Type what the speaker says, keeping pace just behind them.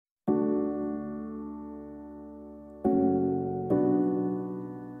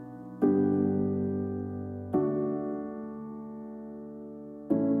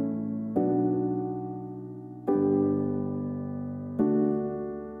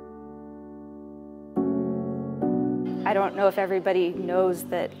I don't know if everybody knows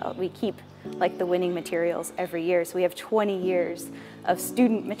that we keep like the winning materials every year. So we have 20 years of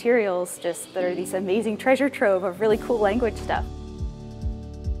student materials just that are these amazing treasure trove of really cool language stuff.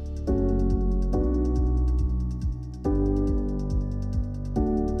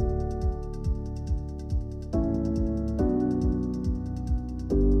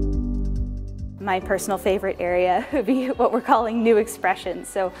 My personal favorite area would be what we're calling new expressions.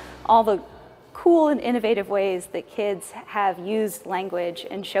 So all the cool and innovative ways that kids have used language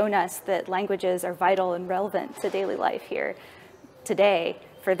and shown us that languages are vital and relevant to daily life here today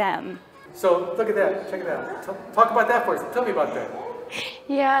for them. So look at that, check it out. Talk about that for us, tell me about that.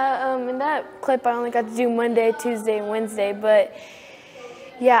 Yeah, in that clip I only got to do Monday, Tuesday, and Wednesday, but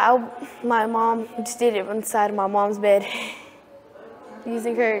yeah, my mom just did it on the side of my mom's bed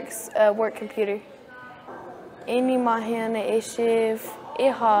using her work computer. Ini mahana ishiv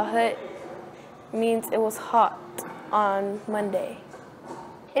iha hut means it was hot on Monday.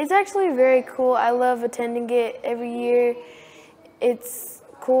 It's actually very cool. I love attending it every year. It's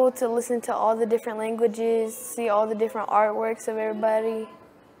cool to listen to all the different languages, see all the different artworks of everybody.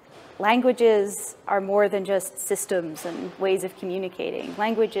 Languages are more than just systems and ways of communicating.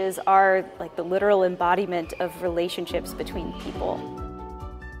 Languages are like the literal embodiment of relationships between people.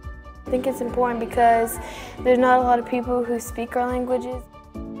 I think it's important because there's not a lot of people who speak our languages.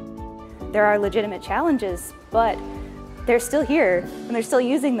 There are legitimate challenges, but they're still here and they're still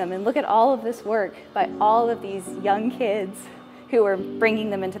using them. And look at all of this work by all of these young kids who are bringing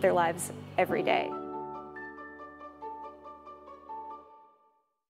them into their lives every day.